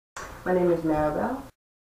My name is Maribel.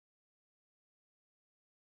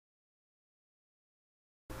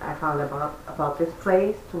 I found about this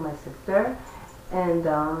place through my sister, and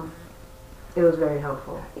it was very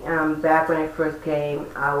helpful. Back when I first came,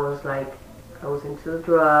 I was into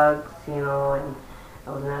drugs, and I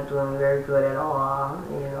was not doing very good at all,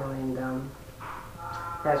 and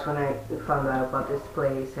that's when I found out about this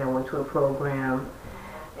place. I went to a program,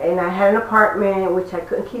 and I had an apartment, which I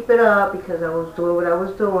couldn't keep it up because I was doing what I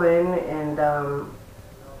was doing, and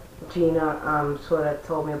Gina sort of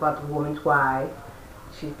told me about the woman's wife.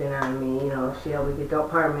 She's been on me, she helped me get the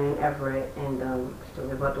apartment in Everett, and she told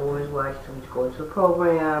me about the woman's wife. She told me to go into the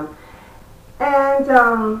program, and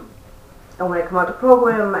when I come out the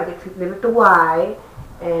program, I get to live at the Y,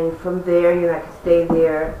 and from there, I can stay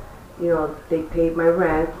there. They paid my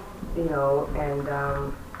rent, and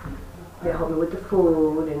they helped me with the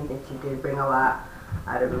food, and she did bring a lot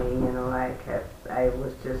out of me, I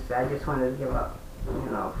just wanted to give up,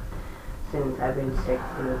 since I've been sick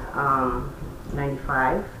since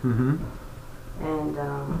 95. Mm-hmm. And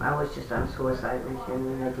I was just on suicide mission,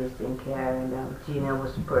 and I just didn't care. And Gina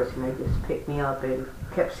was the person that just picked me up and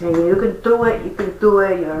kept saying, "You can do it, you can do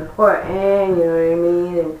it. You're important." You know what I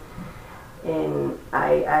mean? And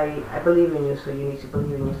I believe in you, so you need to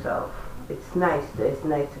believe in yourself. It's nice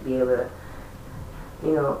to be able to,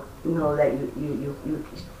 know that you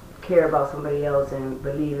care about somebody else and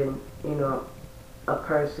believe in, a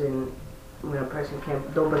person. When a person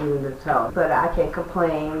don't believe in themselves. But I can't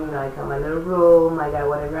complain, I got my little room, I got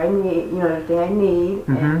whatever I need, everything I need,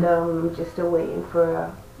 Mm-hmm. and I'm just still waiting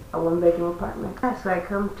for a one-bedroom apartment. So I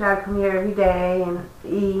try to come here every day and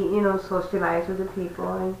eat, socialize with the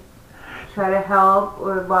people and try to help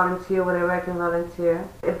or volunteer, whatever I can volunteer.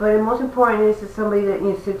 But the most important is somebody that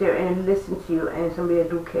you sit there and listen to you, and somebody that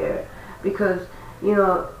do care, because,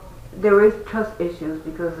 there is trust issues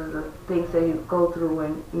because of the things that you go through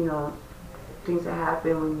when, things that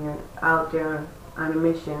happen when you're out there on a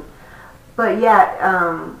mission. But yeah,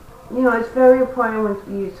 it's very important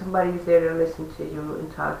when somebody's there to listen to you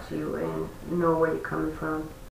and talk to you and know where you're coming from.